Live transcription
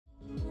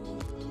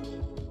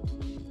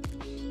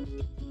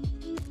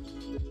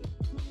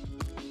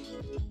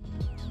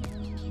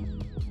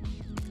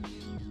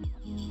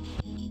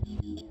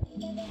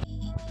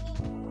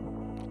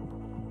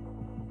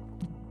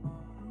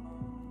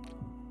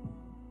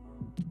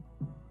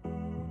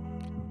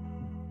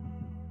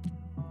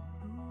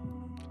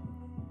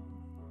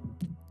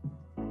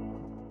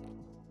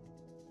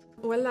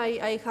Well,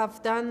 I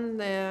have done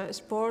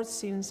sports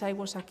since I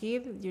was a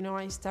kid. You know,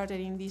 I started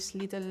in these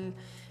little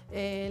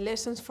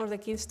lessons for the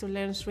kids to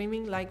learn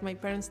swimming. Like my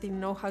parents didn't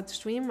know how to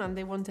swim, and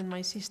they wanted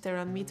my sister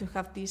and me to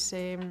have this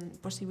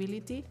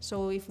possibility.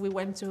 So if we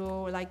went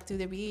to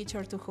the beach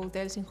or to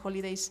hotels in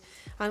holidays,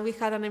 and we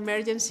had an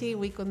emergency,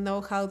 we could know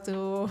how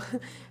to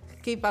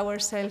keep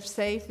ourselves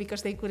safe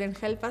because they couldn't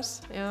help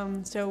us.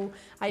 So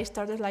I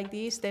started like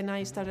this. Then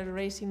I started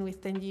racing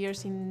with 10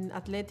 years in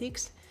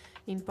athletics.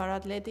 In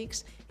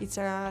para-athletics. It's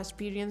an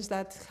experience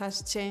that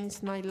has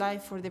changed my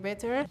life for the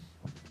better.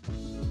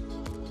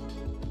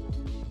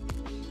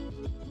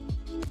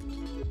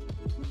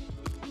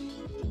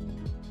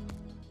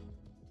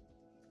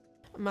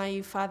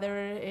 My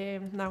father,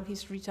 now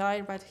he's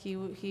retired, but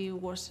he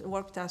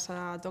worked as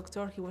a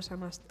doctor. He was an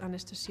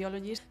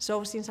anesthesiologist.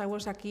 So since I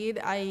was a kid,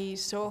 I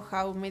saw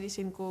how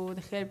medicine could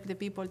help the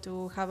people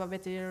to have a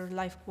better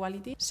life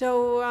quality.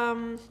 So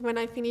when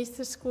I finished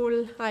the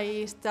school,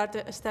 I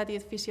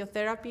studied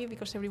physiotherapy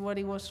because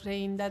everybody was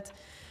saying that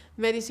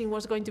medicine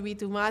was going to be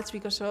too much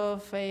because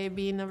of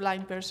being a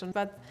blind person.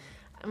 But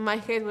my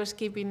head was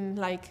keeping,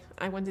 like,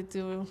 I wanted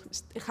to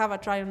have a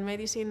try on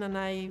medicine,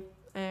 and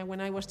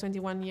when I was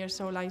 21 years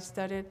old, I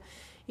started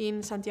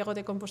in Santiago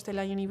de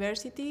Compostela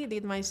University,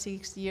 did my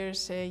 6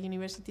 years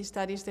university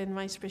studies, then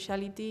my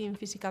specialty in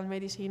physical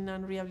medicine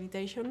and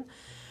rehabilitation.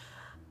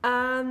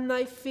 And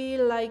I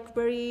feel like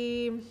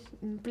very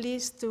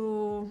pleased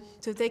to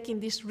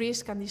taking this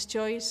risk and this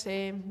choice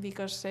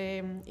because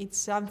it's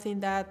something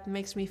that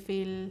makes me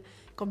feel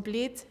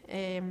complete.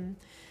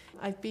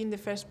 I've been the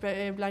first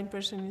blind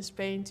person in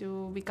Spain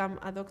to become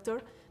a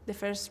doctor, the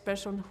first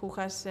person who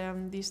has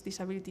this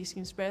disability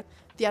since birth.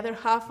 The other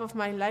half of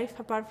my life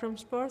apart from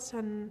sports,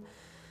 and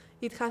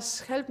it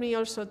has helped me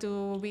also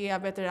to be a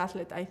better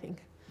athlete, I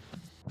think.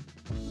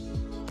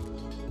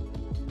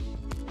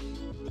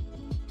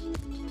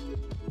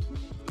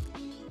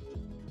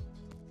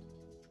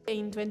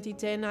 In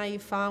 2010 I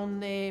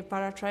found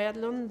para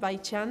triathlon by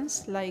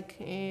chance, like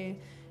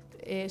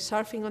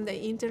surfing on the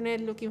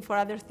internet, looking for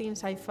other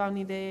things. I found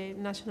in the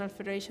National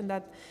Federation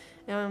that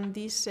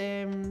this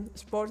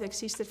sport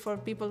existed for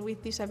people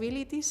with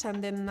disabilities,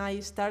 and then I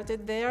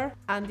started there,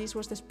 and this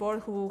was the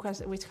sport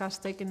which has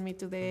taken me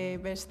to the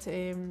best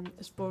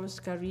sports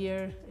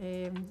career,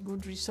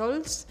 good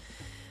results.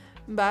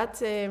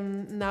 But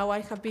now I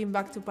have been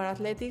back to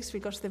para-athletics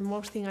because the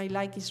most thing I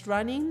like is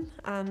running,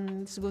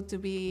 and it's good to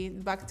be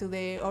back to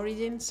the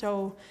origin.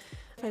 So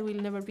I will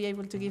never be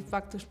able to give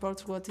back to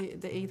sports what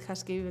it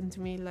has given to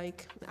me.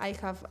 Like, I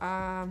have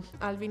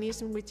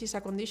albinism, which is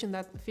a condition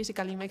that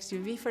physically makes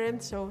you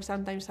different. So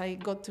sometimes I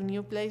got to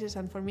new places,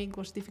 and for me it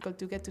was difficult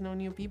to get to know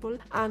new people.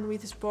 And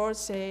with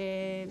sports,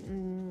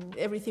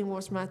 everything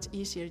was much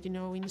easier. You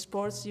know, in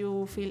sports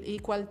you feel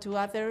equal to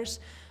others.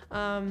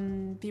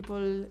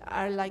 People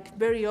are like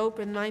very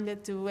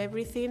open-minded to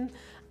everything,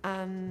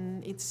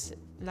 and it's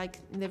like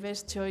the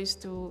best choice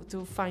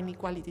to find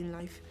equality in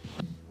life.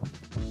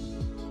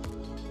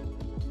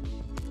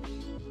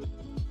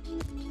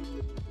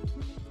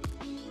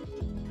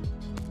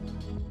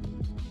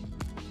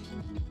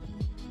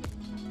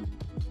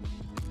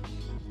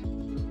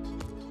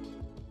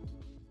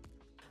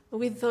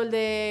 With all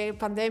the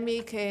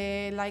pandemic,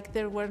 like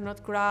there were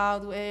not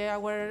crowd,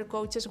 our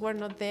coaches were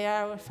not there,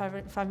 our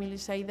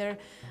families either,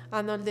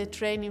 and all the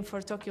training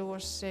for Tokyo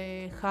was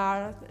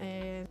hard.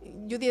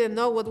 You didn't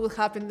know what would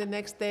happen the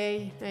next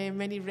day,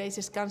 many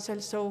races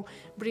cancelled, so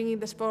bringing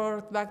the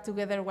sport back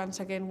together once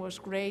again was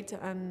great,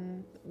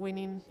 and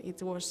winning,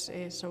 it was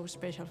so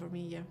special for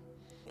me, yeah.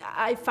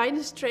 I find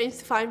it strange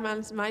to find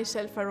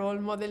myself a role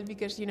model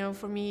because, you know,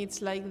 for me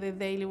it's like the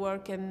daily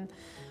work, and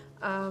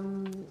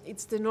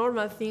it's the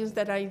normal things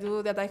that I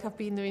do, that I have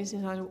been doing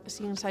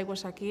since I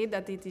was a kid,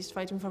 that it is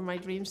fighting for my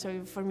dreams,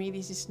 so for me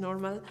this is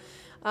normal.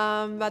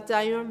 But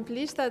I am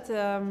pleased that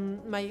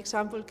my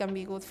example can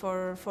be good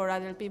for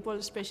other people,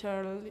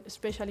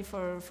 especially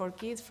for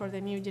kids, for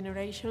the new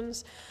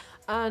generations.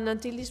 And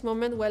until this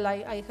moment, well,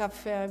 I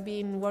have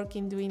been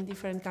working doing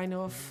different kind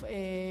of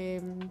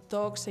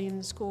talks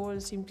in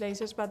schools, in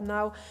places, but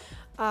now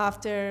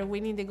after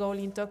winning the gold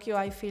in Tokyo,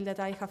 I feel that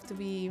I have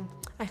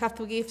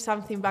to give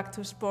something back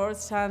to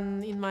sports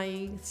and in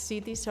my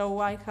city. So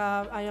I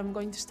am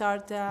going to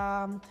start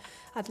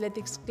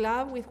athletics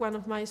club with one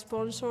of my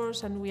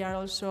sponsors, and we are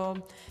also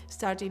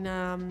starting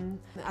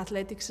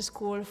athletics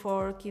school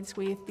for kids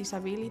with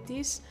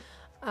disabilities.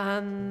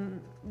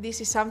 And this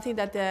is something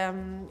that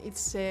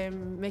it's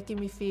making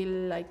me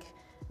feel like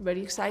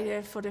very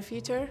excited for the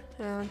future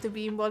to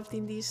be involved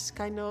in this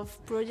kind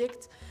of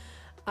project.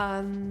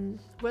 And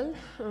well,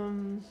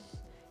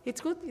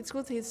 it's good.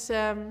 It's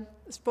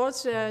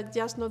sports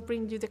just not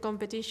bring you the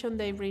competition;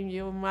 they bring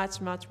you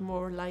much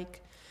more,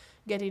 like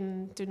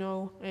getting to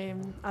know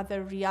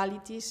other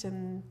realities,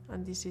 and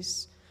this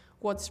is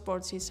what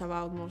sports is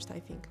about most, I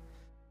think.